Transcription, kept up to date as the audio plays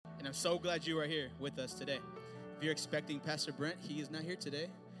I'm so glad you are here with us today. If you're expecting Pastor Brent, he is not here today.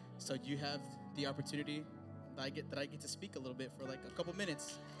 So you have the opportunity that I get to speak a little bit for like a couple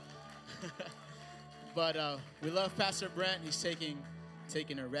minutes. But we love Pastor Brent. He's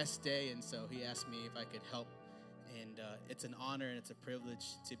taking a rest day, and so he asked me if I could help. And it's an honor and it's a privilege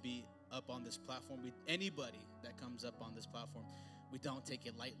to be up on this platform. Anybody that comes up on this platform, we don't take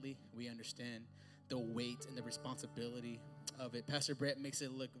it lightly. We understand the weight and the responsibility of it. Pastor Brent makes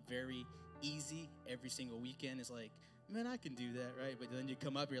it look very easy every single weekend. It's like, man, I can do that, right? But then you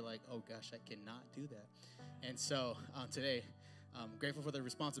come up, you're like, oh gosh, I cannot do that. And so today, I'm grateful for the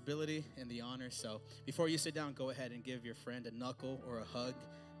responsibility and the honor. So before you sit down, go ahead and give your friend a knuckle or a hug,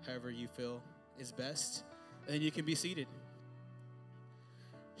 however you feel is best. And then you can be seated.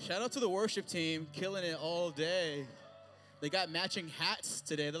 Shout out to the worship team, killing it all day. They got matching hats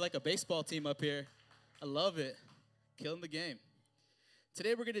today. They're like a baseball team up here. I love it. Killing the game.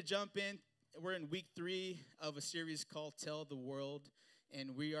 Today we're going to jump in. We're in week 3 of a series called Tell the World.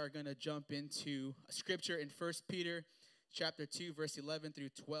 And we are going to jump into a scripture in 1 Peter chapter 2, verse 11 through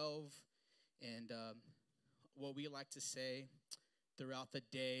 12. And what we like to say throughout the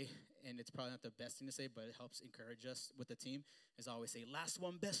day, and it's probably not the best thing to say, but it helps encourage us with the team, is I always say, last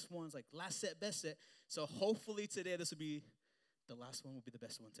one, best ones, like last set, best set. So hopefully today this will be, the last one will be the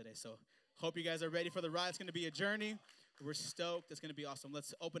best one today. So hope you guys are ready for the ride. It's going to be a journey. We're stoked. It's going to be awesome.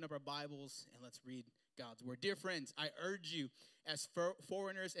 Let's open up our Bibles and let's read God's word. Dear friends, I urge you as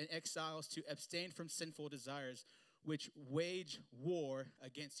foreigners and exiles to abstain from sinful desires which wage war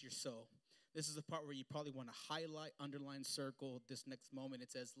against your soul. This is the part where you probably want to highlight, underline, circle this next moment.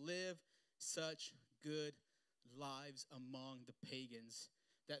 It says, live such good lives among the pagans,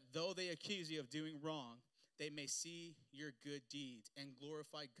 that though they accuse you of doing wrong, they may see your good deeds and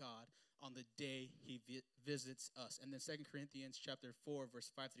glorify God on the day he visits us. And then 2 Corinthians chapter 4,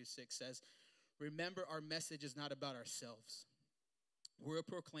 verse 5 through 6 says, remember, our message is not about ourselves. We're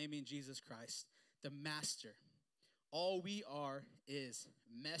proclaiming Jesus Christ, the Master. All we are is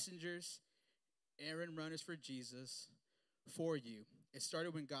messengers, errand runners for Jesus, for you. It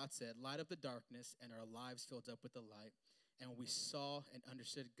started when God said, light up the darkness, and our lives filled up with the light. And we saw and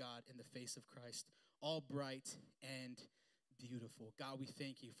understood God in the face of Christ, all bright and beautiful. God, we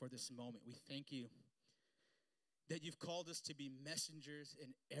thank you for this moment. We thank you that you've called us to be messengers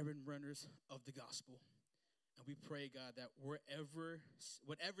and errand runners of the gospel. And we pray, God, that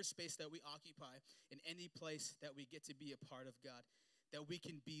whatever space that we occupy, in any place that we get to be a part of, God, that we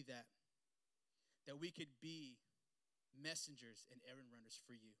can be that we could be messengers and errand runners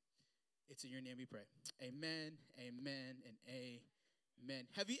for you. It's in your name we pray. Amen, amen, and amen.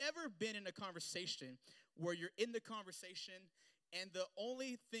 Have you ever been in a conversation where you're in the conversation and the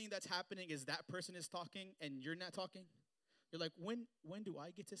only thing that's happening is that person is talking and you're not talking? You're like, when do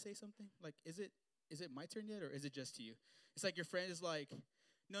I get to say something? Like, is it my turn yet, or is it just to you? It's like your friend is like,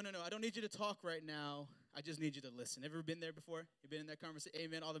 no, I don't need you to talk right now. I just need you to listen. Ever been there before? You've been in that conversation?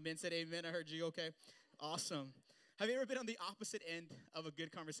 Amen. All the men said amen. I heard you. Okay. Awesome. Have you ever been on the opposite end of a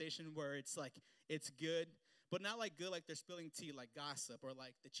good conversation where it's like, it's good, but not like good like they're spilling tea, like gossip or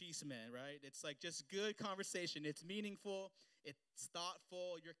like the cheese man, right? It's like just good conversation. It's meaningful. It's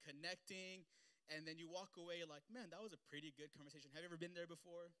thoughtful. You're connecting. And then you walk away like, man, that was a pretty good conversation. Have you ever been there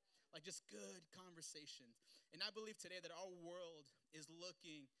before? Like just good conversations. And I believe today that our world is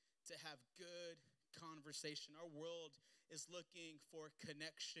looking to have good conversation. Our world is looking for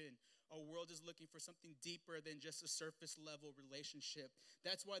connection. Our world is looking for something deeper than just a surface level relationship.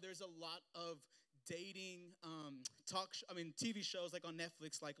 That's why there's a lot of dating TV shows like on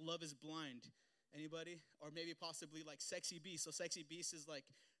Netflix, like Love is Blind. Anybody? Or maybe possibly like Sexy Beast. So Sexy Beast is like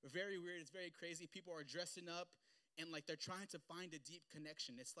very weird. It's very crazy. People are dressing up and like they're trying to find a deep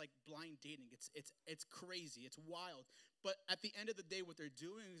connection. It's like blind dating. It's crazy. It's wild. But at the end of the day, what they're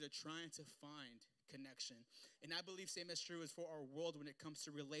doing is they're trying to find connection. And I believe same as true is for our world when it comes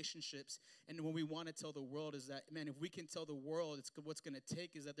to relationships. And when we want to tell the world is that, man, if we can tell the world, what's going to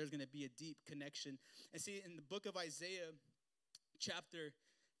take is that there's going to be a deep connection. And see, in the book of Isaiah, chapter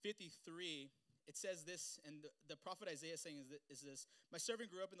 53, it says this, and the prophet Isaiah is saying is this, my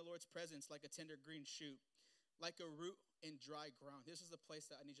servant grew up in the Lord's presence like a tender green shoot, like a root in dry ground. This is the place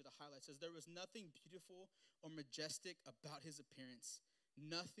that I need you to highlight. It says, there was nothing beautiful or majestic about his appearance,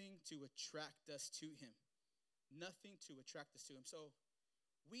 nothing to attract us to him. Nothing to attract us to him. So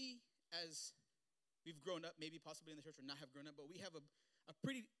we, as we've grown up, maybe possibly in the church or not have grown up, but we have a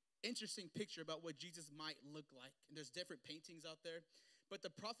pretty interesting picture about what Jesus might look like. And there's different paintings out there. But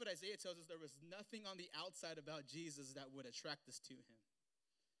the prophet Isaiah tells us there was nothing on the outside about Jesus that would attract us to him.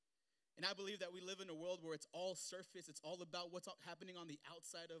 And I believe that we live in a world where it's all surface. It's all about what's happening on the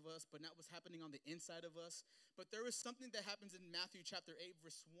outside of us, but not what's happening on the inside of us. But there is something that happens in Matthew chapter 8,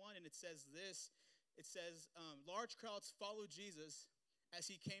 verse 1, and it says this. It says, large crowds followed Jesus as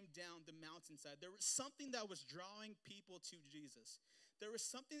he came down the mountainside. There was something that was drawing people to Jesus. There was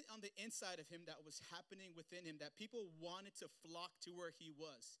something on the inside of him that was happening within him that people wanted to flock to where he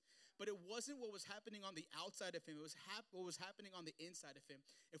was. But it wasn't what was happening on the outside of him. It was what was happening on the inside of him.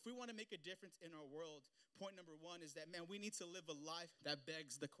 If we want to make a difference in our world, point number one is that, man, we need to live a life that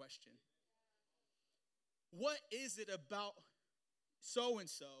begs the question. What is it about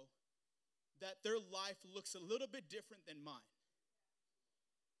so-and-so that their life looks a little bit different than mine?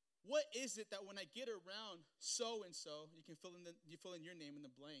 What is it that when I get around so-and-so, you can fill in your name in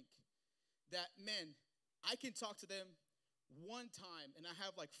the blank, that, man, I can talk to them one time, and I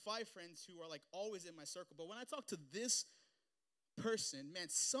have like 5 friends who are like always in my circle. But when I talk to this person, man,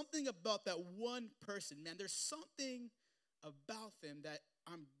 something about that one person, man, there's something about them that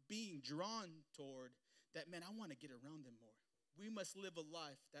I'm being drawn toward that, man, I want to get around them more. We must live a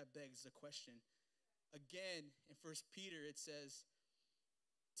life that begs the question. Again, in 1 Peter, it says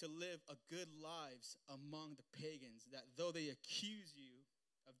to live a good lives among the pagans, that though they accuse you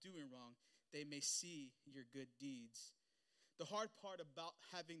of doing wrong, they may see your good deeds. The hard part about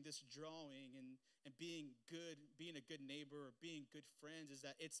having this drawing and being good, being a good neighbor or being good friends is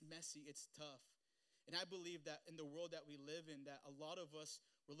that it's messy, it's tough. And I believe that in the world that we live in, that a lot of us,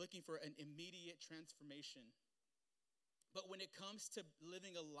 we're looking for an immediate transformation. But when it comes to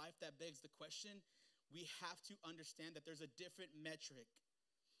living a life that begs the question, we have to understand that there's a different metric.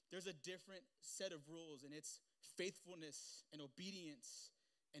 There's a different set of rules, and it's faithfulness and obedience,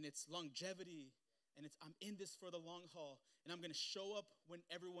 and it's longevity. And I'm in this for the long haul, and I'm going to show up when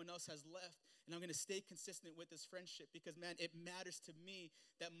everyone else has left, and I'm going to stay consistent with this friendship because, man, it matters to me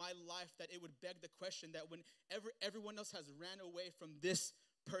that my life, that it would beg the question that whenever everyone else has ran away from this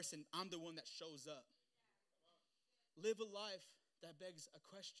person, I'm the one that shows up. Live a life that begs a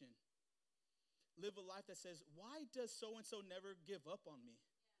question. Live a life that says, why does so-and-so never give up on me?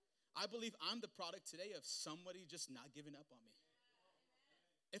 I believe I'm the product today of somebody just not giving up on me.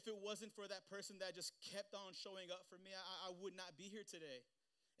 If it wasn't for that person that just kept on showing up for me, I would not be here today.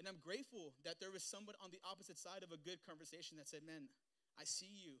 And I'm grateful that there was someone on the opposite side of a good conversation that said, man, I see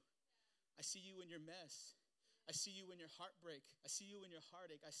you. I see you in your mess. I see you in your heartbreak. I see you in your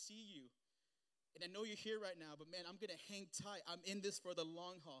heartache. I see you. And I know you're here right now, but man, I'm going to hang tight. I'm in this for the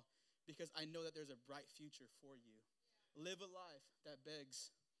long haul because I know that there's a bright future for you. Live a life that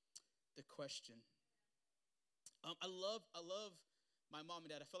begs the question. I love my mom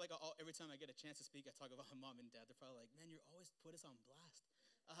and dad. I feel like every time I get a chance to speak, I talk about my mom and dad. They're probably like, man, you always put us on blast.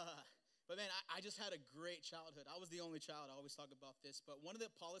 But man, I just had a great childhood. I was the only child. I always talk about this. But one of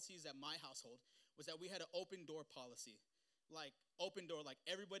the policies at my household was that we had an open door policy. Like open door, like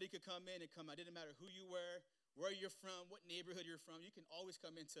everybody could come in and come out. It didn't matter who you were, where you're from, what neighborhood you're from. You can always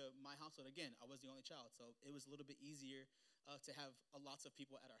come into my household. Again, I was the only child, so it was a little bit easier to have lots of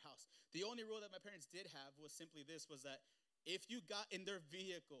people at our house. The only rule that my parents did have was simply this, was that if you got in their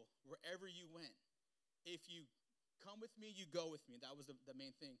vehicle, wherever you went, if you come with me, you go with me. That was the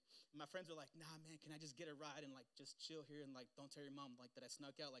main thing. My friends were like, nah, man, can I just get a ride and like just chill here and like don't tell your mom like that I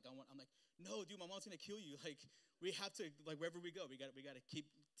snuck out? Like I'm like, no, dude, my mom's gonna kill you. Like we have to, like wherever we go, we gotta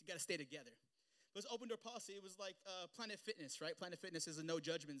stay together. But it's open door policy. It was like Planet Fitness, right? Planet Fitness is a no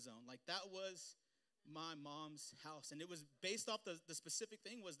judgment zone. Like that was my mom's house. And it was based off the specific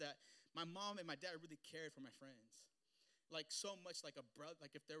thing was that my mom and my dad really cared for my friends. Like so much like a brother,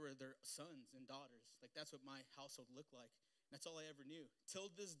 like if they were their sons and daughters. Like that's what my household looked like. That's all I ever knew.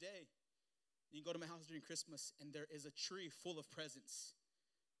 Till this day, you can go to my house during Christmas and there is a tree full of presents.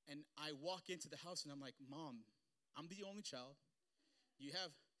 And I walk into the house and I'm like, Mom, I'm the only child. You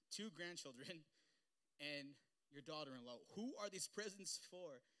have 2 grandchildren and your daughter-in-law. Who are these presents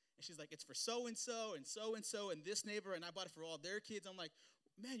for? And she's like, it's for so-and-so and so-and-so and this neighbor, and I bought it for all their kids. I'm like,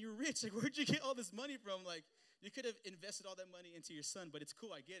 man, you're rich. Like, where'd you get all this money from? Like, you could have invested all that money into your son, but it's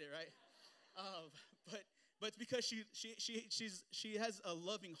cool. I get it, right? But it's because she has a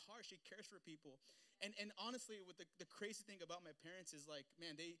loving heart. She cares for people. And honestly, what the crazy thing about my parents is like,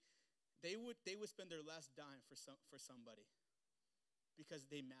 man, they would spend their last dime for somebody because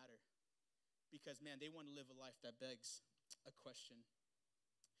they matter. Because, man, they want to live a life that begs a question.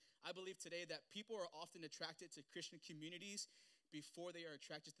 I believe today that people are often attracted to Christian communities before they are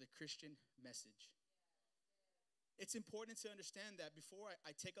attracted to the Christian message. It's important to understand that before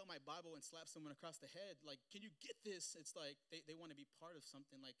I take out my Bible and slap someone across the head, like, can you get this? It's like they want to be part of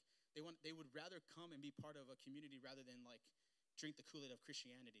something. Like they would rather come and be part of a community rather than like drink the Kool-Aid of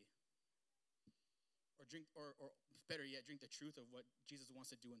Christianity. or drink, or better yet, drink the truth of what Jesus wants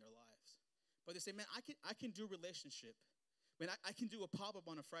to do in their lives. But they say, man, I can do relationship. Man, I can do a pop-up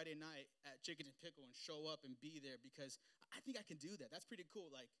on a Friday night at Chicken and Pickle and show up and be there because I think I can do that. That's pretty cool.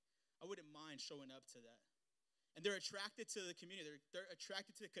 Like, I wouldn't mind showing up to that. And they're attracted to the community. They're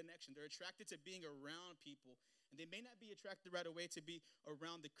attracted to the connection. They're attracted to being around people. And they may not be attracted right away to be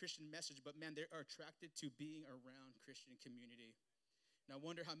around the Christian message, but man, they are attracted to being around Christian community. And I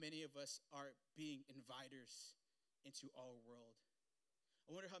wonder how many of us are being inviters into our world.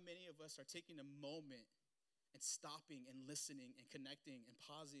 I wonder how many of us are taking a moment and stopping and listening and connecting and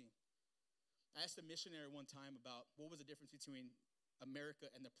pausing. I asked a missionary one time about what was the difference between America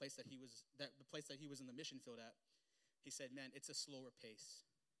and the place that he was in the mission field at. He said, man, it's a slower pace.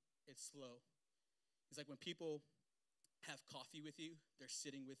 It's slow. He's like, when people have coffee with you, they're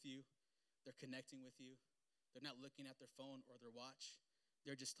sitting with you, they're connecting with you, they're not looking at their phone or their watch,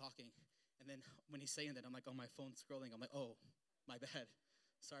 they're just talking. And then when he's saying that, I'm like on my phone scrolling, I'm like, oh, my bad.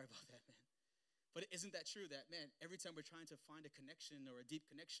 Sorry about that, man. But isn't that true that, man, every time we're trying to find a connection or a deep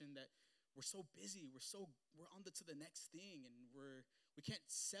connection, that we're so busy, we're on to the next thing, and we can't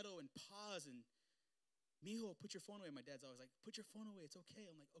settle and pause and, mijo, put your phone away. My dad's always like, put your phone away, it's okay.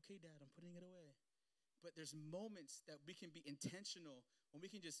 I'm like, okay, Dad, I'm putting it away. But there's moments that we can be intentional when we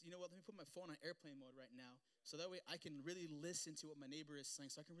can just, you know what, let me put my phone on airplane mode right now, so that way I can really listen to what my neighbor is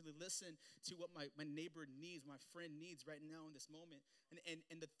saying, so I can really listen to what my neighbor needs, my friend needs right now in this moment.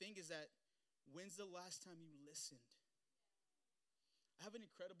 And the thing is that, when's the last time you listened? I have an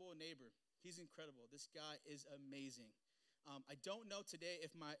incredible neighbor. He's incredible. This guy is amazing. I don't know today if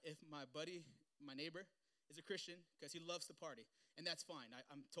my buddy, my neighbor, is a Christian, because he loves to party, and that's fine.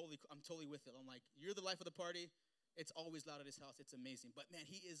 I'm totally with it. I'm like, you're the life of the party. It's always loud at his house. It's amazing. But man,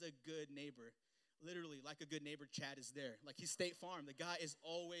 he is a good neighbor. Literally, like a good neighbor, Chad is there. Like, he's State Farm. The guy is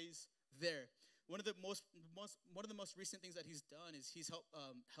always there. One of the most recent things that he's done is he's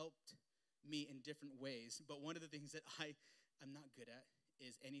helped me in different ways. But one of the things that I'm not good at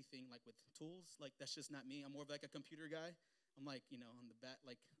is anything like with tools. Like, that's just not me. I'm more of like a computer guy. I'm like, on the back,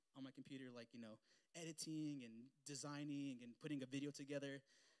 like on my computer, like, editing and designing and putting a video together.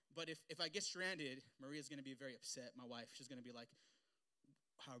 But if I get stranded, Maria's going to be very upset, my wife. She's going to be like,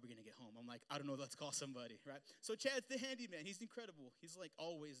 how are we going to get home? I'm like, I don't know, let's call somebody, right? So Chad's the handyman. He's incredible. He's like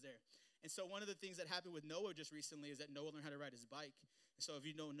always there. And so one of the things that happened with Noah just recently is that Noah learned how to ride his bike. And so if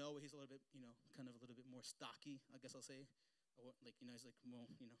you know Noah, he's a little bit, kind of a little bit more stocky, I guess I'll say. Like, he's like, well,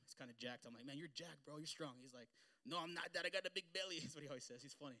 he's kind of jacked. I'm like, man, you're jacked, bro. You're strong. He's like, no, I'm not that. I got a big belly. That's what he always says.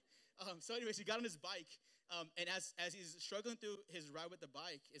 He's funny. So anyways, he got on his bike. And as he's struggling through his ride with the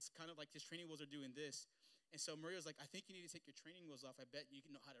bike, it's kind of like his training wheels are doing this. And so Maria was like, I think you need to take your training wheels off. I bet you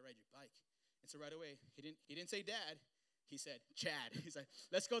can know how to ride your bike. And so right away, he didn't say Dad. He said, Chad. He's like,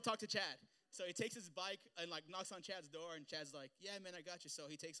 let's go talk to Chad. So he takes his bike and like knocks on Chad's door. And Chad's like, yeah, man, I got you. So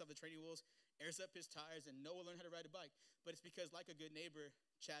he takes off the training wheels, airs up his tires, and Noah learned how to ride a bike. But it's because, like a good neighbor,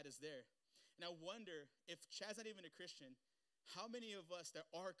 Chad is there. And I wonder, if Chad's not even a Christian, how many of us that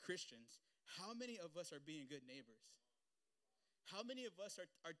are Christians, how many of us are being good neighbors? How many of us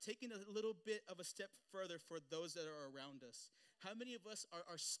are taking a little bit of a step further for those that are around us? How many of us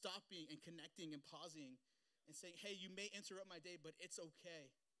are stopping and connecting and pausing and saying, hey, you may interrupt my day, but it's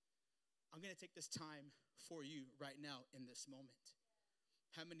okay. I'm going to take this time for you right now in this moment.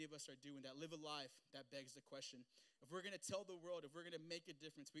 How many of us are doing that? Live a life that begs the question. If we're going to tell the world, if we're going to make a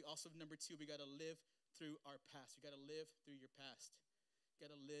difference, we also, number two, we got to live through our past. We got to live through your past. You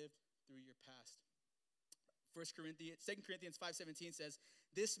got to live through your past. 2 Corinthians 5:17 says,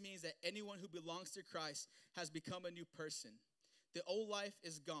 this means that anyone who belongs to Christ has become a new person. The old life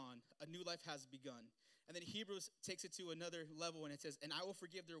is gone. A new life has begun. And then Hebrews takes it to another level, and it says, and I will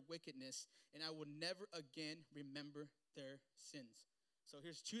forgive their wickedness, and I will never again remember their sins. So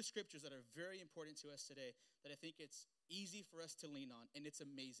here's two scriptures that are very important to us today that I think it's easy for us to lean on, and it's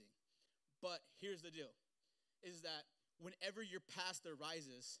amazing. But here's the deal, is that whenever your past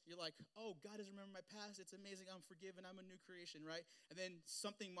arises, you're like, oh, God has remembered my past. It's amazing. I'm forgiven. I'm a new creation, right? And then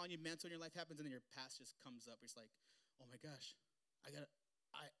something monumental in your life happens, and then your past just comes up. It's like, oh, my gosh,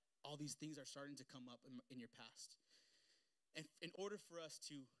 all these things are starting to come up in your past. And in order for us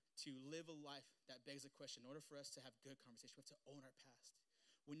to live a life that begs the question, in order for us to have good conversation, we have to own our past.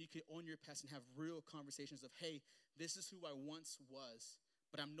 When you can own your past and have real conversations of, hey, this is who I once was,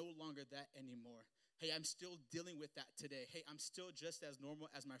 but I'm no longer that anymore. Hey, I'm still dealing with that today. Hey, I'm still just as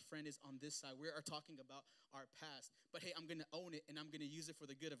normal as my friend is on this side. We are talking about our past. But hey, I'm going to own it, and I'm going to use it for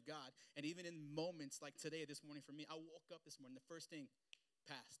the good of God. And even in moments like today, this morning for me, I woke up this morning, the first thing,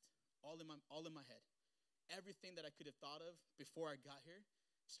 past, all in my head. Everything that I could have thought of before I got here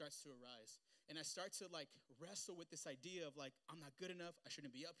starts to arise. And I start to like wrestle with this idea of like, I'm not good enough. I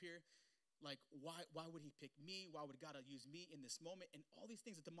shouldn't be up here. Like, why would he pick me? Why would God use me in this moment? And all these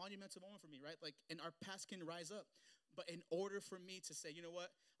things, it's a monumental moment for me, right? Like, and our past can rise up. But in order for me to say, you know what?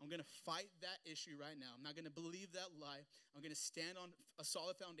 I'm going to fight that issue right now. I'm not going to believe that lie. I'm going to stand on a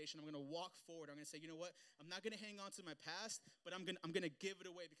solid foundation. I'm going to walk forward. I'm going to say, you know what? I'm not going to hang on to my past, but I'm going to give it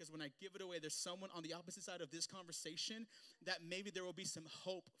away, because when I give it away, there's someone on the opposite side of this conversation that maybe there will be some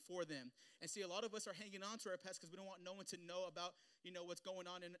hope for them. And see, a lot of us are hanging on to our past because we don't want no one to know about, you know, what's going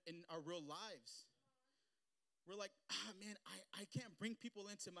on in our real lives. We're like, man, I can't bring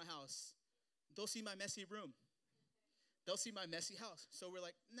people into my house. They'll see my messy room. They'll see my messy house. So we're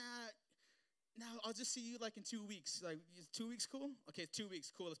like, nah, I'll just see you like in 2 weeks. Like, is 2 weeks cool? Okay, 2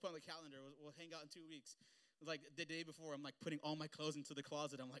 weeks, cool. Let's put on the calendar. We'll hang out in 2 weeks. Like the day before, I'm like putting all my clothes into the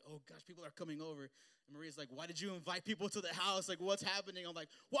closet. I'm like, oh gosh, people are coming over. And Maria's like, why did you invite people to the house? Like, what's happening? I'm like,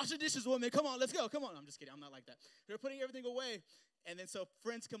 wash the dishes, woman. Come on, let's go. Come on. I'm just kidding. I'm not like that. They're putting everything away. And then so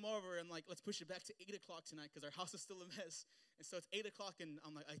friends come over and like, let's push it back to 8 o'clock tonight because our house is still a mess. And so it's 8 o'clock and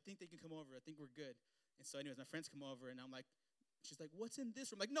I'm like, I think they can come over. I think we're good. And so anyways, my friends come over and I'm like, she's like, what's in this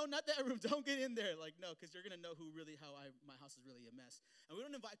room? I'm like, no, not that room. Don't get in there. Like, no, because you're going to know my house is really a mess. And we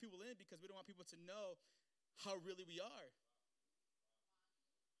don't invite people in because we don't want people to know how really we are.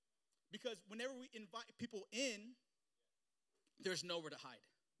 Because whenever we invite people in, there's nowhere to hide.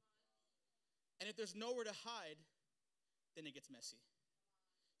 And if there's nowhere to hide, then it gets messy.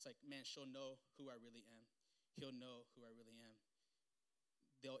 It's like, man, she'll know who I really am. He'll know who I really am.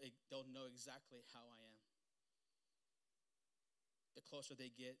 They'll know exactly how I am. The closer they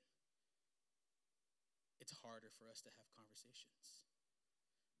get, it's harder for us to have conversations.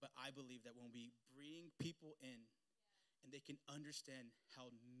 But I believe that when we bring people in and they can understand how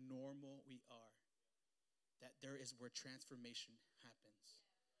normal we are, that there is where transformation happens.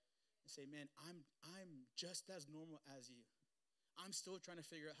 And say, man, I'm just as normal as you. I'm still trying to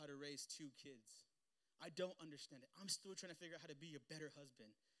figure out how to raise 2 kids. I don't understand it. I'm still trying to figure out how to be a better husband.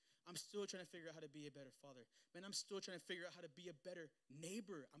 I'm still trying to figure out how to be a better father. Man, I'm still trying to figure out how to be a better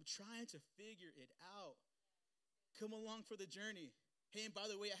neighbor. I'm trying to figure it out. Come along for the journey. Hey, and by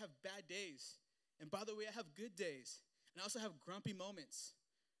the way, I have bad days. And by the way, I have good days. And I also have grumpy moments.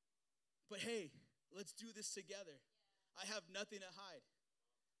 But hey, let's do this together. I have nothing to hide.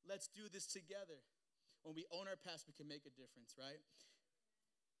 Let's do this together. When we own our past, we can make a difference, right?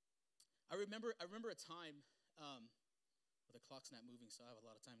 I remember a time, well, the clock's not moving, so I have a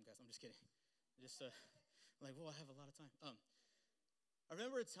lot of time, guys. I'm just kidding. Like, well, I have a lot of time. I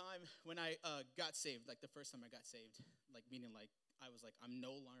remember a time when I got saved, like the first time I got saved, like meaning like I was like, I'm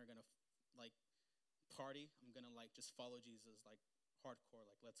no longer gonna like party. I'm gonna like just follow Jesus, like hardcore,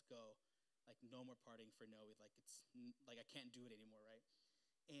 like let's go, like no more partying for Noe. Like it's like I can't do it anymore, right?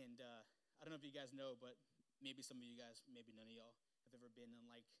 And I don't know if you guys know, but maybe some of you guys, maybe none of y'all have ever been in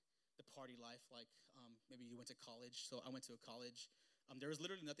like the party life. Like maybe you went to college. So I went to a college. There was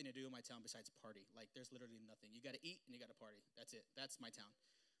literally nothing to do in my town besides party. Like there's literally nothing. You got to eat and you got to party. That's it. That's my town,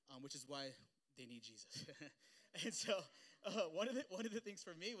 which is why they need Jesus. And so one of the things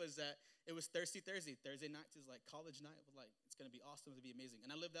for me was that it was Thirsty Thursday. Thursday night is like college night. Like it's gonna be awesome. It's gonna be amazing. And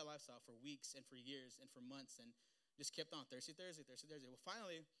I lived that lifestyle for weeks and for years and for months and just kept on Thirsty Thursday, Thirsty Thursday. Well,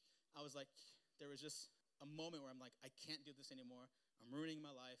 finally, I was like, there was just a moment where I'm like, I can't do this anymore. I'm ruining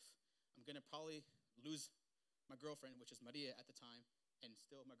my life. I'm gonna probably lose my girlfriend, which is Maria at the time, and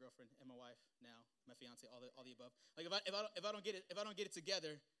still my girlfriend and my wife now, my fiance, all the above. Like if I don't get it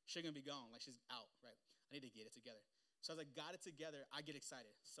together, she's gonna be gone. Like she's out, right? I need to get it together. So as I got it together, I get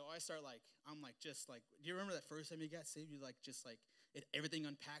excited. So I start like, I'm like, just like, do you remember that first time you got saved? You like, just like, everything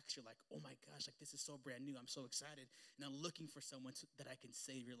unpacks. You're like, oh my gosh, like this is so brand new. I'm so excited. And I'm looking for someone that I can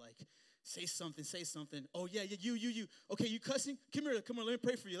save. You're like, say something. Oh yeah, you. Okay, you cussing? Come here, let me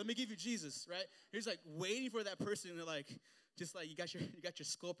pray for you. Let me give you Jesus, right? You're just like waiting for that person to like, just like you got your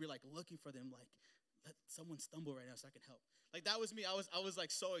scope. You're like looking for them, like, let someone stumble right now so I can help. Like that was me. I was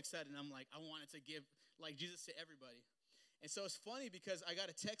like so excited. And I'm like, I wanted to give like Jesus to everybody. And so it's funny because I got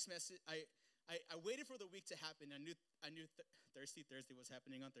a text message. I waited for the week to happen. I knew Thirsty Thursday was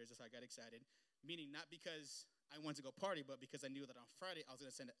happening on Thursday, so I got excited. Meaning not because I wanted to go party, but because I knew that on Friday I was going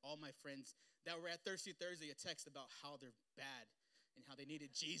to send all my friends that were at Thirsty Thursday a text about how they're bad and how they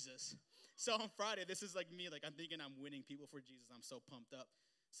needed Jesus. So on Friday, this is like me. Like I'm thinking I'm winning people for Jesus. I'm so pumped up.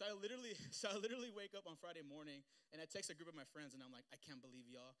 So I literally wake up on Friday morning and I text a group of my friends and I'm like, I can't believe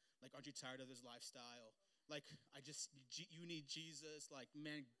y'all. Like, aren't you tired of this lifestyle? Like, you need Jesus. Like,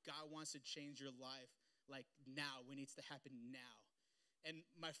 man, God wants to change your life. Like, now. It needs to happen now. And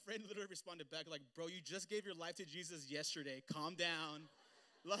my friend literally responded back like, bro, you just gave your life to Jesus yesterday. Calm down.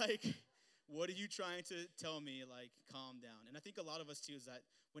 Like, what are you trying to tell me? Like, calm down. And I think a lot of us too is that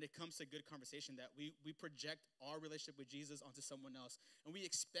when it comes to good conversation, that we project our relationship with Jesus onto someone else, and we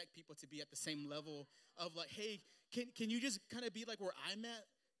expect people to be at the same level of like, hey, can you just kind of be like where I'm at?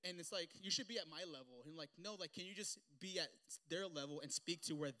 And it's like, you should be at my level. And like, no, like, can you just be at their level and speak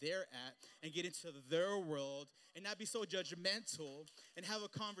to where they're at and get into their world and not be so judgmental and have a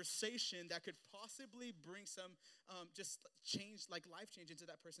conversation that could possibly bring some just change, like life change into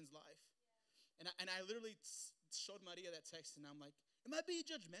that person's life. And I literally showed Maria that text, and I'm like, am I being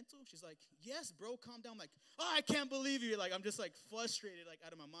judgmental? She's like, yes, bro, calm down. I'm like, oh, I can't believe you. Like, I'm just like frustrated, like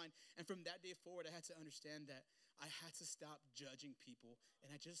out of my mind. And from that day forward, I had to understand that I had to stop judging people.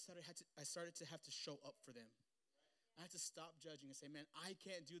 And I started to have to show up for them. I had to stop judging and say, man, I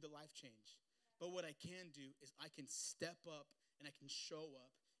can't do the life change. But what I can do is I can step up and I can show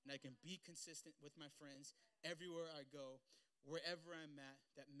up and I can be consistent with my friends everywhere I go, wherever I'm at,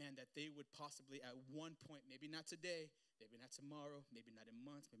 that they would possibly at one point, maybe not today, maybe not tomorrow, maybe not in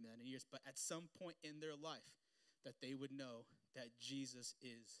months, maybe not in years, but at some point in their life, that they would know that Jesus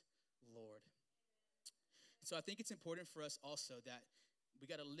is Lord. So I think it's important for us also that we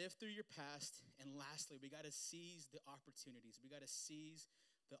got to live through your past, and lastly, we got to seize the opportunities. We got to seize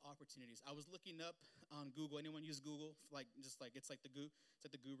the opportunities. I was looking up on Google. Anyone use Google? It's like the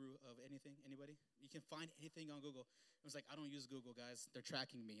guru of anything. Anybody? You can find anything on Google. I was like, I don't use Google, guys. They're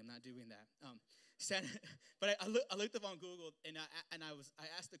tracking me. I'm not doing that. But I looked up on Google, and I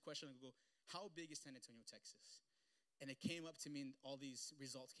asked the question on Google: how big is San Antonio, Texas? And it came up to me, and all these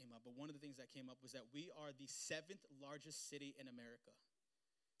results came up. But one of the things that came up was that we are the 7th largest city in America.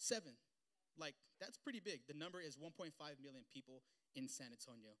 7. Like, that's pretty big. The number is 1.5 million people in San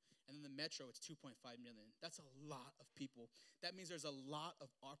Antonio. And then the metro, it's 2.5 million. That's a lot of people. That means there's a lot of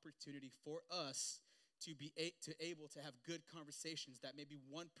opportunity for us to be able to have good conversations that maybe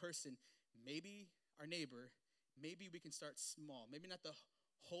one person, maybe our neighbor, maybe we can start small. Maybe not the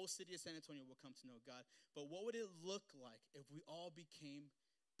whole city of San Antonio will come to know God. But what would it look like if we all became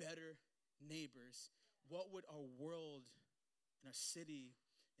better neighbors? What would our world, in our city,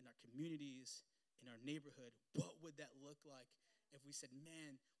 in our communities, in our neighborhood, what would that look like if we said,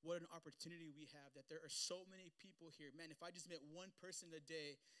 man, what an opportunity we have, that there are so many people here. Man, if I just met one person a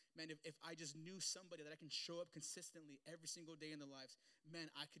day, man, if I just knew somebody that I can show up consistently every single day in their lives,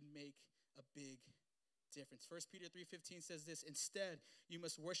 man, I could make a big difference. 1 Peter 3:15 says this: instead, you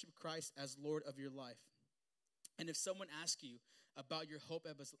must worship Christ as Lord of your life. And if someone asks you about your hope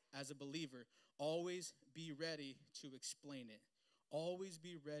as a believer, always be ready to explain it. Always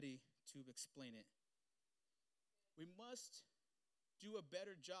be ready to explain it. We must do a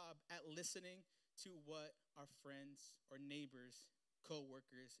better job at listening to what our friends or neighbors,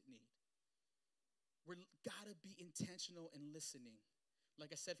 co-workers need. We're gotta be intentional in listening. Like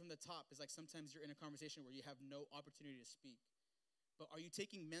I said from the top, it's like sometimes you're in a conversation where you have no opportunity to speak. But are you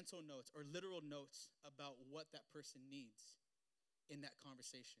taking mental notes or literal notes about what that person needs in that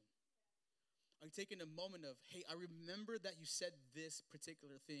conversation? Are you taking a moment of, hey, I remember that you said this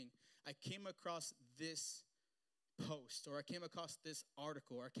particular thing. I came across this post, or I came across this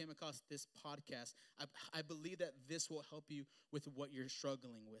article, or I came across this podcast. I believe that this will help you with what you're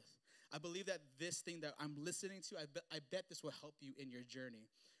struggling with. I believe that this thing that I'm listening to, I bet this will help you in your journey,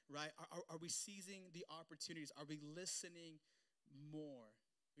 right? Are we seizing the opportunities? Are we listening more?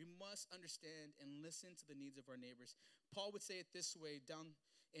 We must understand and listen to the needs of our neighbors. Paul would say it this way down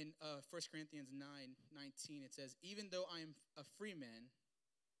in 1 Corinthians 9:19. It says, even though I am a free man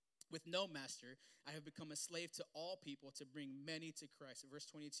with no master, I have become a slave to all people to bring many to Christ. Verse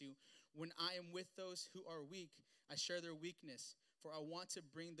 22, when I am with those who are weak, I share their weakness, for I want to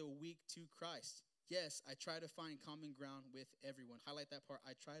bring the weak to Christ. Yes, I try to find common ground with everyone. Highlight that part.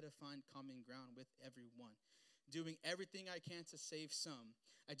 I try to find common ground with everyone. Doing everything I can to save some.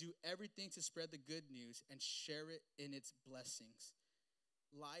 I do everything to spread the good news and share it in its blessings.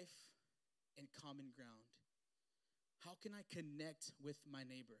 Life and common ground. How can I connect with my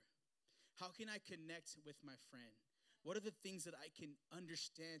neighbor? How can I connect with my friend? What are the things that I can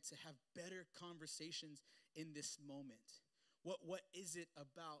understand to have better conversations in this moment? What is it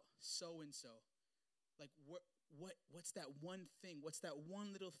about so-and-so? Like, what's that one thing? What's that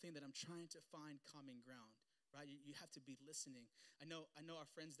one little thing that I'm trying to find common ground? Right? You have to be listening. I know our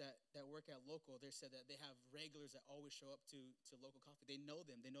friends that work at Local, they said that they have regulars that always show up to Local Coffee. They know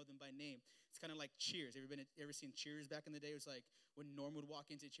them by name. It's kind of like Cheers. Ever seen Cheers back in the day? It was like when Norm would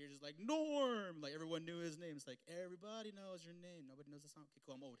walk into Cheers, it's like, Norm! Like everyone knew his name. It's like, everybody knows your name. Nobody knows the song. Okay,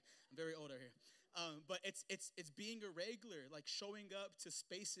 cool, I'm old. I'm very old out here. But it's being a regular, like showing up to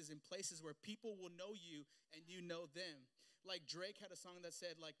spaces and places where people will know you and you know them. like Drake had a song that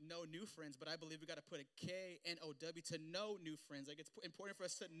said like no new friends, but I believe we got to put a K-N-O-W to know new friends. Like it's important for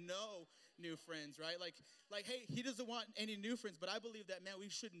us to know new friends, right? Like hey, he doesn't want any new friends, but I believe that, man, we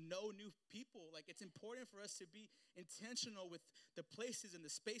should know new people. Like it's important for us to be intentional with the places and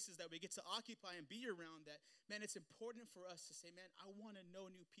the spaces that we get to occupy and be around. That, man, it's important for us to say, man, I want to know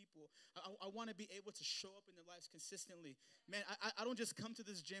new people. I want to be able to show up in their lives consistently. Man, I don't just come to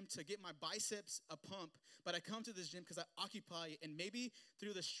this gym to get my biceps a pump, but I come to this gym because I occupy it. And maybe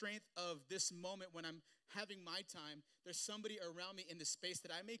through the strength of this moment when I'm having my time, there's somebody around me in the space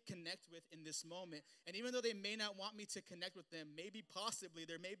that I may connect with in this moment. And even though they may not want me to connect with them, maybe possibly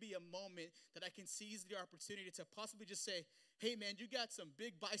there may be a moment that I can seize the opportunity to possibly just say, hey man, you got some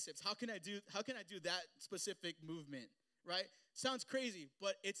big biceps. How can I do that specific movement? Right? Sounds crazy,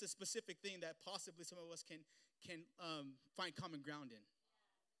 but it's a specific thing that possibly some of us can find common ground in.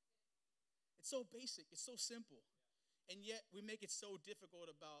 It's so basic, it's so simple. And yet we make it so difficult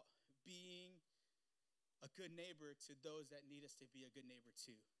about being a good neighbor to those that need us to be a good neighbor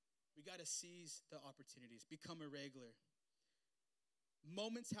too. We got to seize the opportunities, become a regular.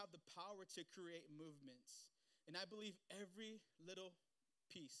 Moments have the power to create movements. And I believe every little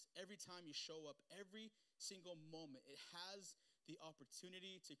piece, every time you show up, every single moment, it has the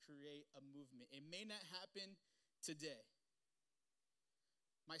opportunity to create a movement. It may not happen today.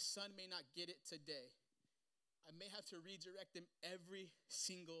 My son may not get it today. I may have to redirect him every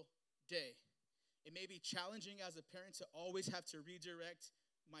single day. It may be challenging as a parent to always have to redirect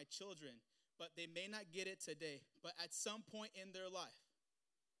my children, but they may not get it today. But at some point in their life,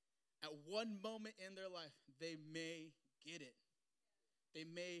 at one moment in their life, they may get it. They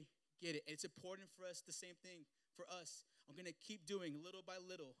may get it. It's important for us, the same thing for us. I'm going to keep doing little by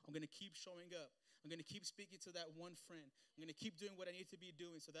little. I'm going to keep showing up. I'm going to keep speaking to that one friend. I'm going to keep doing what I need to be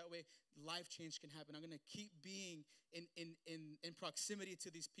doing so that way life change can happen. I'm going to keep being in proximity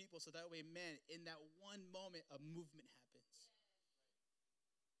to these people so that way, man, in that one moment, a movement happens.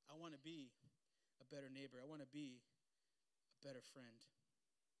 I want to be a better neighbor. I want to be a better friend.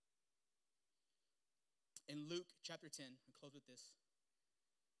 In Luke chapter 10, I'll close with this.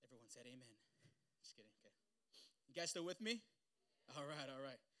 Everyone said amen. Just kidding, okay. You guys still with me? All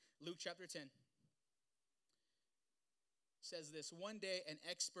right. Luke chapter 10 says this: one day an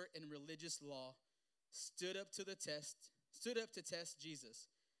expert in religious law stood up to test Jesus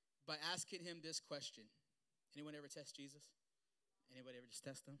by asking him this question. Anyone ever test Jesus? Anybody ever just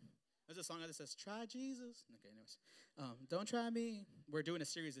test him? There's a song that says, try Jesus. Okay, anyways. Don't try me. We're doing a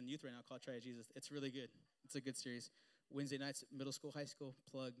series in youth right now called Try Jesus. It's really good. It's a good series. Wednesday nights, middle school, high school.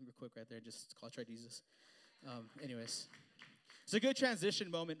 Plug real quick right there. Just call Try Jesus. Anyways. It's a good transition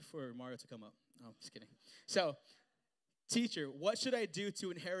moment for Mario to come up. Oh, just kidding. So, teacher, what should I do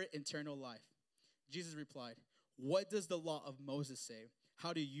to inherit eternal life? Jesus replied, what does the law of Moses say?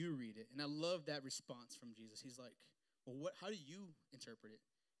 How do you read it? And I love that response from Jesus. He's like, well, how do you interpret it?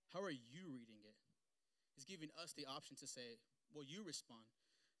 How are you reading it? He's giving us the option to say, well, you respond.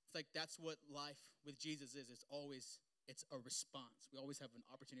 It's like that's what life with Jesus is. It's a response. We always have an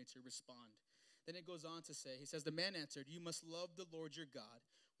opportunity to respond. Then it goes on to say, he says, the man answered, you must love the Lord your God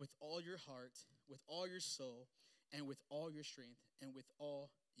with all your heart, with all your soul, and with all your strength, and with all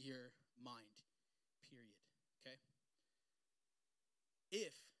your mind, period. Okay?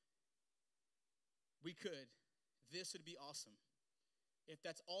 If we could, this would be awesome. If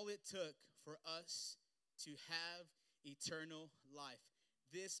that's all it took for us to have eternal life.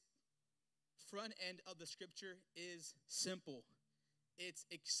 This front end of the scripture is simple. It's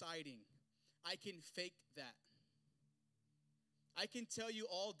exciting. I can fake that. I can tell you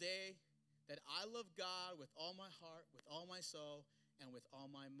all day that I love God with all my heart, with all my soul, and with all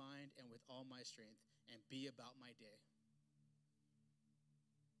my mind, and with all my strength, and be about my day.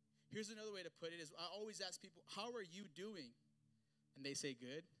 Here's another way to put it is I always ask people, how are you doing? And they say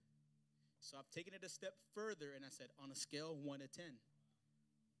good. So I've taken it a step further, and I said, on a scale 1 to 10.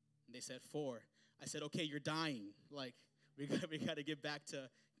 And they said 4. I said, okay, you're dying. Like, we got to get back to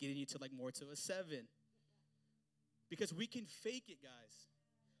getting you to like more to a 7. Because we can fake it, guys.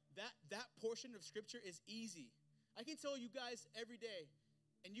 That portion of scripture is easy. I can tell you guys every day,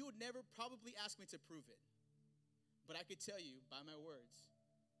 and you would never probably ask me to prove it. But I could tell you by my words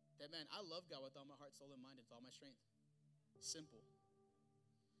that, man, I love God with all my heart, soul, and mind, and with all my strength. Simple.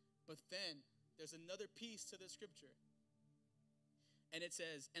 But then there's another piece to the scripture. And it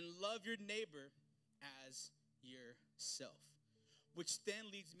says, and love your neighbor as yourself. Which then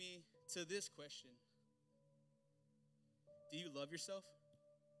leads me to this question. Do you love yourself?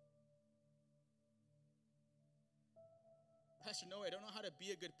 Pastor Noah, I don't know how to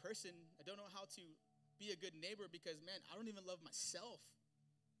be a good person. I don't know how to be a good neighbor because, man, I don't even love myself.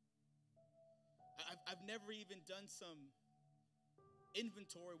 I've never even done some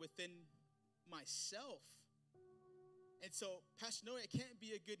inventory within myself. And so, Pastor Noe, I can't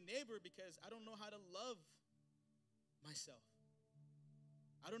be a good neighbor because I don't know how to love myself.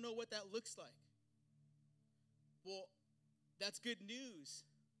 I don't know what that looks like. Well, that's good news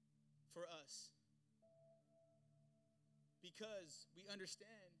for us because we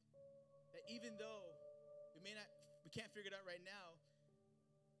understand that even though we can't figure it out right now,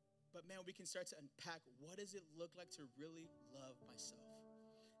 but man, we can start to unpack what does it look like to really love myself.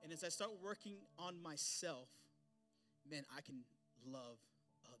 And as I start working on myself, man, I can love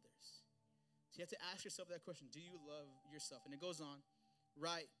others. So you have to ask yourself that question. Do you love yourself? And it goes on.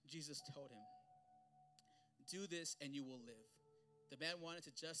 Right, Jesus told him, do this and you will live. The man wanted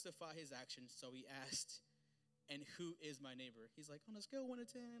to justify his actions, so he asked, and who is my neighbor? He's like, on a scale of 1 to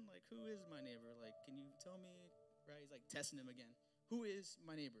 10, like, who is my neighbor? Like, can you tell me? Right? He's like testing him again. Who is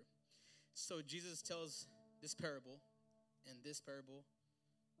my neighbor? So Jesus tells this parable, and this parable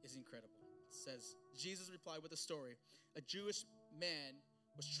is incredible. It says, Jesus replied with a story. A Jewish man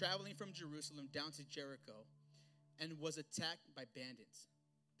was traveling from Jerusalem down to Jericho and was attacked by bandits.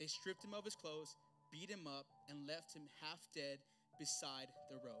 They stripped him of his clothes, beat him up, and left him half dead beside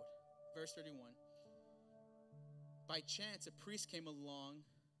the road. Verse 31. By chance, a priest came along,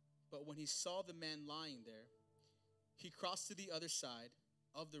 but when he saw the man lying there, he crossed to the other side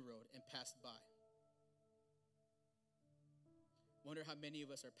of the road and passed by. Wonder how many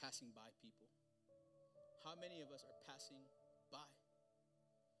of us are passing by people. How many of us are passing by?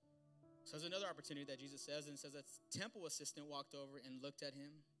 So there's another opportunity that Jesus says, and says that temple assistant walked over and looked at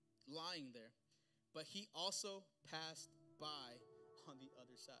him lying there, but he also passed by on the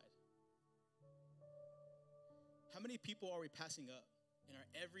other side. How many people are we passing up in our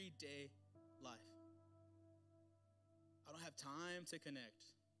everyday life? I don't have time to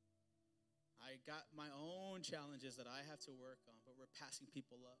connect. I got my own challenges that I have to work on, but we're passing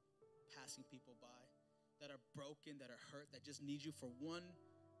people up, passing people by that are broken, that are hurt, that just need you for 1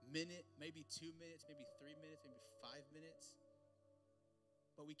 minute, maybe 2 minutes, maybe 3 minutes, maybe 5 minutes.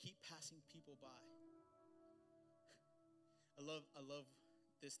 But we keep passing people by. I love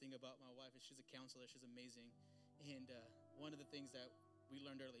this thing about my wife. She's a counselor. She's amazing. And one of the things that we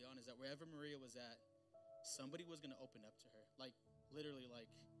learned early on is that wherever Maria was at, somebody was going to open up to her. Like, literally, like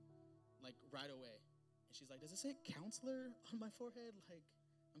right away. And she's like, does it say counselor on my forehead? Like,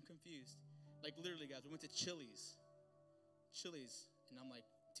 I'm confused. Like, literally, guys, we went to Chili's. And I'm like,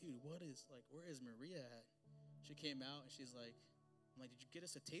 dude, where is Maria at? She came out, and she's like, I'm like, did you get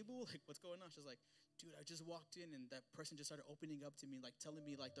us a table? Like, what's going on? She's like, dude, I just walked in, and that person just started opening up to me, like, telling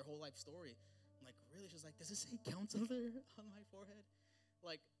me, like, their whole life story. I'm like, really? She's like, does it say counselor on my forehead?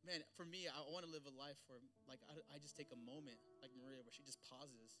 Like, man, for me, I want to live a life where, like, I just take a moment, like Maria, where she just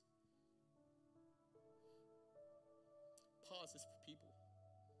pauses. Pauses for people.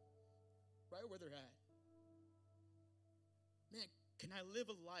 Right where they're at. Man, can I live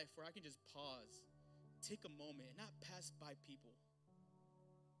a life where I can just pause, take a moment, and not pass by people?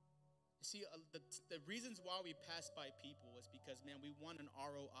 You see, the reasons why we pass by people is because, man, we want an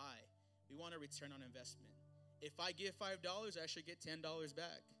ROI. We want a return on investment. If I give $5, I should get $10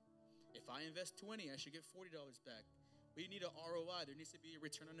 back. If I invest $20, I should get $40 back. We need an ROI. There needs to be a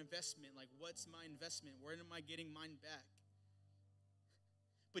return on investment. Like, what's my investment? Where am I getting mine back?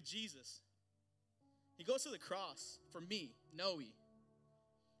 But Jesus, he goes to the cross for me, Noe.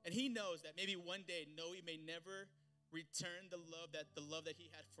 And he knows that maybe one day Noe may never return the love that he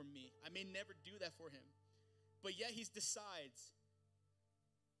had for me. I may never do that for him. But yet he decides,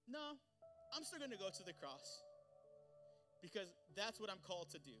 no, I'm still going to go to the cross. Because that's what I'm called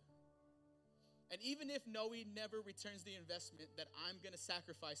to do. And even if Noe never returns the investment that I'm going to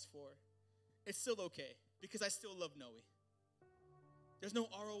sacrifice for, it's still okay because I still love Noe. There's no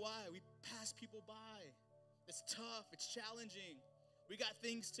ROI. We pass people by. It's tough. It's challenging. We got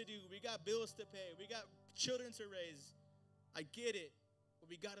things to do. We got bills to pay. We got children to raise. I get it. But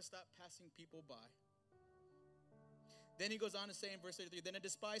we got to stop passing people by. Then he goes on to say in verse 33, then a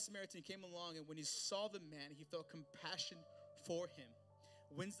despised Samaritan came along, and when he saw the man, he felt compassion for him.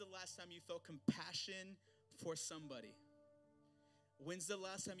 When's the last time you felt compassion for somebody? When's the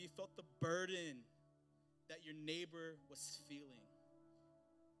last time you felt the burden that your neighbor was feeling?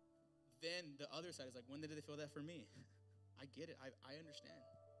 Then the other side is like, when did they feel that for me? I get it. I understand.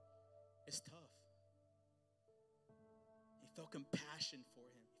 It's tough. He felt compassion for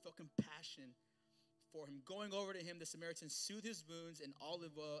him. He felt compassion for him. Going over to him, the Samaritan soothed his wounds in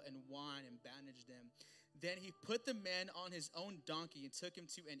olive oil and wine and bandaged them. Then he put the man on his own donkey and took him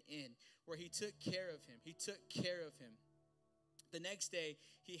to an inn where he took care of him. He took care of him. The next day,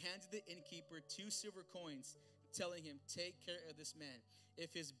 he handed the innkeeper 2 silver coins, telling him, take care of this man.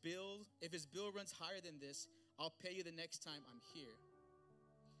 If his bill runs higher than this, I'll pay you the next time I'm here.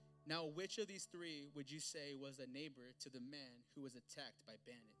 Now, which of these 3 would you say was a neighbor to the man who was attacked by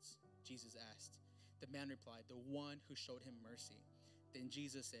bandits? Jesus asked. The man replied, the one who showed him mercy. Then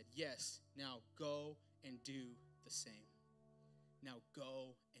Jesus said, yes, now go and do the same. Now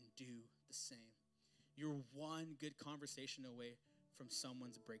go and do the same. You're one good conversation away from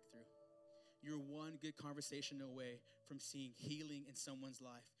someone's breakthrough. You're one good conversation away from seeing healing in someone's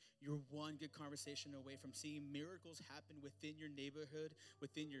life. You're one good conversation away from seeing miracles happen within your neighborhood,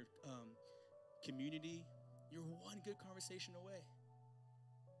 within your community. You're one good conversation away.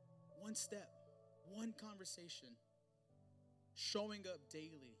 One step, one conversation. Showing up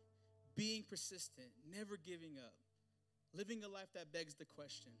daily, being persistent, never giving up, living a life that begs the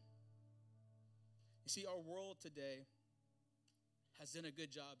question. You see, our world today has done a good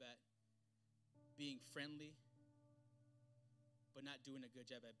job at being friendly, but not doing a good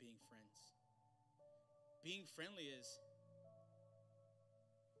job at being friends. Being friendly is,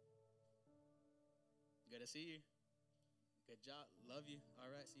 good to see you. Good job. Love you.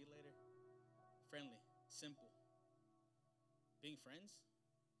 All right, see you later. Friendly, simple. Being friends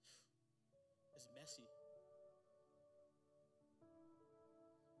is messy.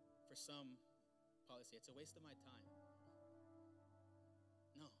 For some, probably say it's a waste of my time.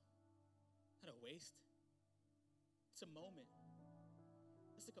 No, not a waste. It's a moment.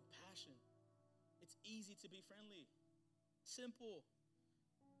 It's like a passion. It's easy to be friendly. Simple.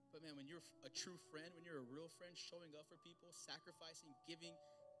 But man, when you're a true friend, when you're a real friend, showing up for people, sacrificing, giving,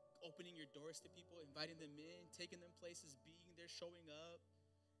 opening your doors to people, inviting them in, taking them places, being there, showing up,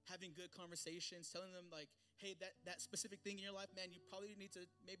 having good conversations, telling them like, hey, that specific thing in your life, man, you probably need to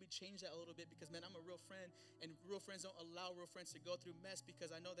maybe change that a little bit because, man, I'm a real friend, and real friends don't allow real friends to go through mess because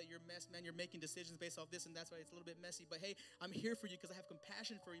I know that you're mess, man, you're making decisions based off this, and that's why it's a little bit messy. But hey, I'm here for you because I have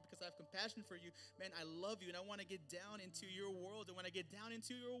compassion for you, man, I love you, and I want to get down into your world, and when I get down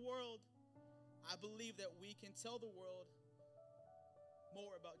into your world, I believe that we can tell the world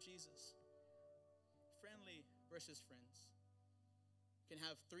more about Jesus. Friendly versus friends. You can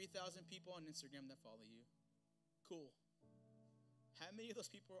have 3,000 people on Instagram that follow you. Cool. How many of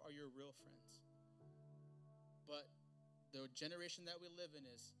those people are your real friends? But the generation that we live in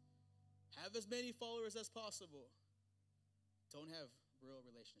is have as many followers as possible. Don't have real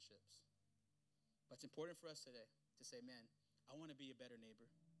relationships. But it's important for us today to say, man, I want to be a better neighbor.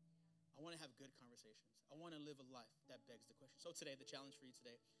 I want to have good conversations. I want to live a life that begs the question. So today, the challenge for you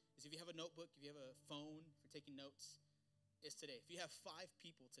today is if you have a notebook, if you have a phone for taking notes, is today. If you have 5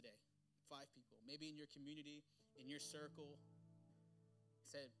 people today, 5 people, maybe in your community, in your circle,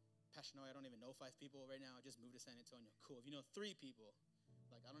 said, Pastor Noe, I don't even know 5 people right now. I just moved to San Antonio. Cool. If you know 3 people,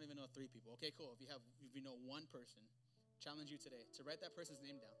 like I don't even know 3 people. Okay, cool. If you know 1 person, challenge you today to write that person's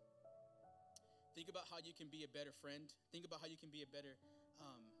name down. Think about how you can be a better friend. Think about how you can be a better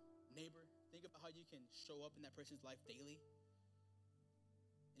neighbor. Think about how you can show up in that person's life daily.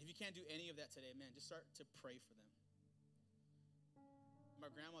 And if you can't do any of that today, man, just start to pray for them. My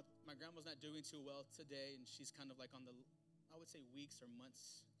grandma's not doing too well today, and she's kind of like on the, I would say, weeks or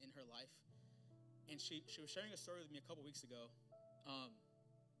months in her life. And she was sharing a story with me a couple weeks ago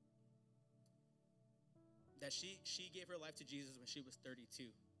that she gave her life to Jesus when she was 32.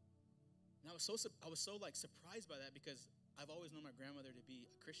 And I was so like surprised by that because I've always known my grandmother to be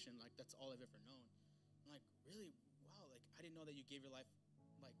a Christian. Like, that's all I've ever known. I'm like, really? Wow. Like, I didn't know that you gave your life.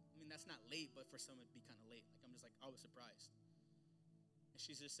 Like, I mean, that's not late, but for some it'd be kind of late. Like, I'm just like, I was surprised. And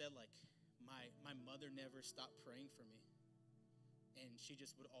she just said, like, my mother never stopped praying for me. And she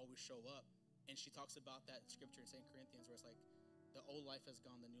just would always show up. And she talks about that scripture in 2 Corinthians where it's like, the old life has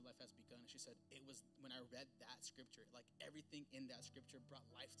gone, the new life has begun. And she said, it was when I read that scripture, like everything in that scripture brought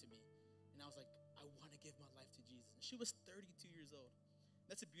life to me. And I was like, I want to give my life to Jesus. And she was 32 years old.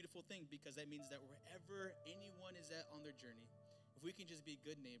 That's a beautiful thing because that means that wherever anyone is at on their journey, if we can just be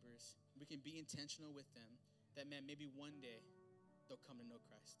good neighbors, we can be intentional with them, that, man, maybe one day they'll come to know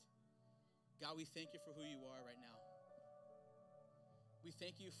Christ. God, we thank you for who you are right now. We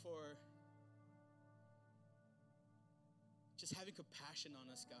thank you for just having compassion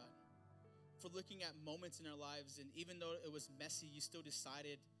on us, God, for looking at moments in our lives, and even though it was messy, you still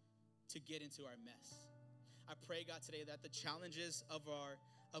decided to get into our mess. I pray, God, today that the challenges of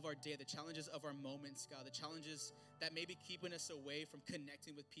our day, the challenges of our moments, God, the challenges that may be keeping us away from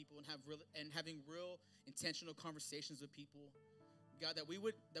connecting with people and having real intentional conversations with people, God, that we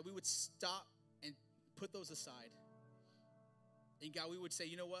would stop and put those aside. And God, we would say,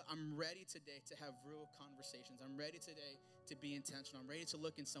 you know what? I'm ready today to have real conversations. I'm ready today to be intentional. I'm ready to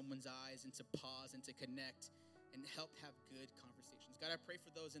look in someone's eyes and to pause and to connect and help have good conversations. God, I pray for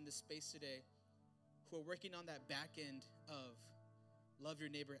those in this space today who are working on that back end of love your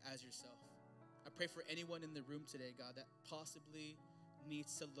neighbor as yourself. I pray for anyone in the room today, God, that possibly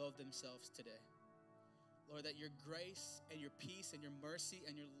needs to love themselves today. Lord, that your grace and your peace and your mercy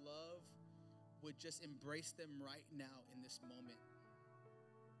and your love would just embrace them right now in this moment.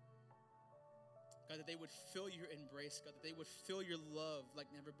 God, that they would feel your embrace, God, that they would feel your love like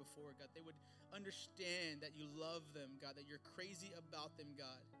never before, God. They would understand that you love them, God, that you're crazy about them,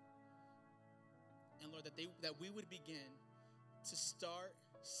 God. And Lord, that we would begin to start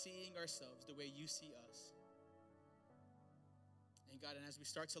seeing ourselves the way you see us. And God, and as we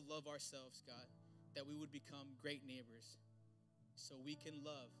start to love ourselves, God, that we would become great neighbors so we can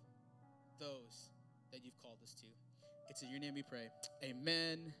love those that you've called us to. It's in your name we pray.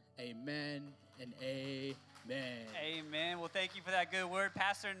 Amen, amen, and amen. Amen. Well, thank you for that good word,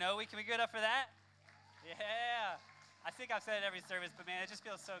 Pastor Noe. Can we give it up for that? Yeah. I think I've said it every service, but man, it just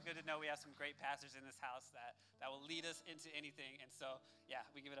feels so good to know we have some great pastors in this house that will lead us into anything. And so, yeah,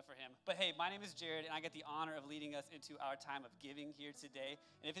 we give it up for him. But hey, my name is Jared, and I get the honor of leading us into our time of giving here today.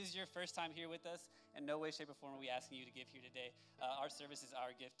 And if this is your first time here with us, in no way, shape, or form are we asking you to give here today. Our service is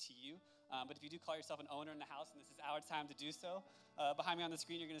our gift to you. But if you do call yourself an owner in the house, and this is our time to do so, behind me on the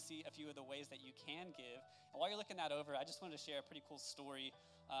screen, you're going to see a few of the ways that you can give. And while you're looking that over, I just wanted to share a pretty cool story.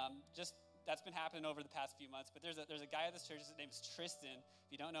 That's been happening over the past few months. But there's a guy at this church. His name is Tristan.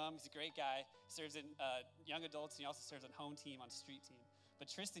 If you don't know him, he's a great guy. He serves in young adults, and he also serves on home team, on street team.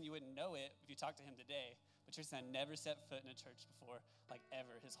 But Tristan, you wouldn't know it if you talked to him today. But Tristan had never set foot in a church before, like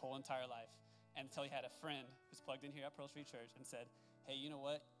ever, his whole entire life. And until he had a friend who's plugged in here at Pearl Street Church and said, hey, you know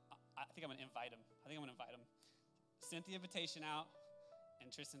what? I think I'm going to invite him. Sent the invitation out,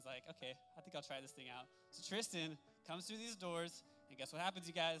 and Tristan's like, okay, I think I'll try this thing out. So Tristan comes through these doors, and guess what happens,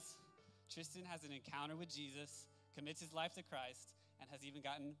 you guys? Tristan has an encounter with Jesus, commits his life to Christ, and has even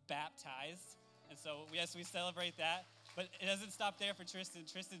gotten baptized. And so, yes, we celebrate that. But it doesn't stop there for Tristan.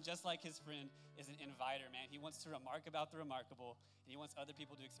 Tristan, just like his friend, is an inviter, man. He wants to remark about the remarkable, and he wants other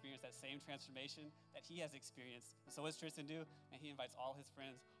people to experience that same transformation that he has experienced. And so what does Tristan do? And he invites all his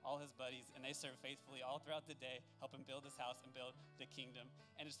friends, all his buddies, and they serve faithfully all throughout the day, help him build this house and build the kingdom.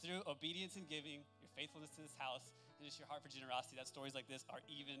 And it's through obedience and giving, your faithfulness to this house, and just your heart for generosity that stories like this are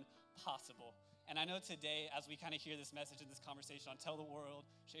even possible. And I know today, as we kind of hear this message and this conversation on tell the world,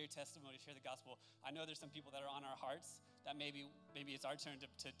 share your testimony, share the gospel, I know there's some people that are on our hearts that maybe it's our turn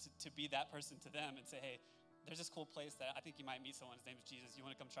to be that person to them and say, hey, there's this cool place that I think you might meet someone. His name is Jesus. You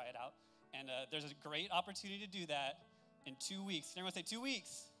want to come try it out? And there's a great opportunity to do that in 2 weeks. Can everyone say 2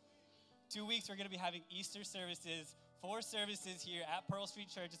 weeks? 2 weeks, we're going to be having Easter services, 4 services here at Pearl Street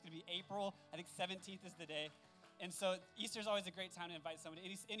Church. It's going to be April, I think 17th is the day. And so Easter's always a great time to invite somebody.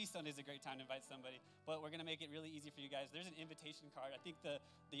 Any Sunday is a great time to invite somebody. But we're going to make it really easy for you guys. There's an invitation card. I think the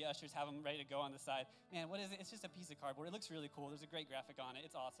ushers have them ready to go on the side. Man, what is it? It's just a piece of cardboard. It looks really cool. There's a great graphic on it.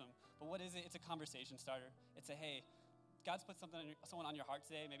 It's awesome. But what is it? It's a conversation starter. It's a, hey, God's put someone on your heart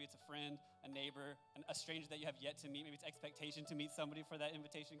today. Maybe it's a friend, a neighbor, a stranger that you have yet to meet. Maybe it's expectation to meet somebody for that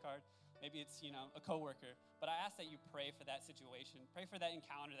invitation card. Maybe it's, a coworker. But I ask that you pray for that situation. Pray for that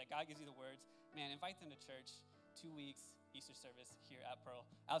encounter, that God gives you the words. Man, invite them to church. 2 weeks, Easter service here at Pearl.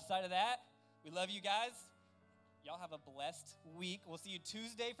 Outside of that, we love you guys. Y'all have a blessed week. We'll see you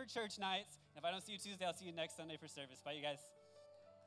Tuesday for church nights. If I don't see you Tuesday, I'll see you next Sunday for service. Bye, you guys.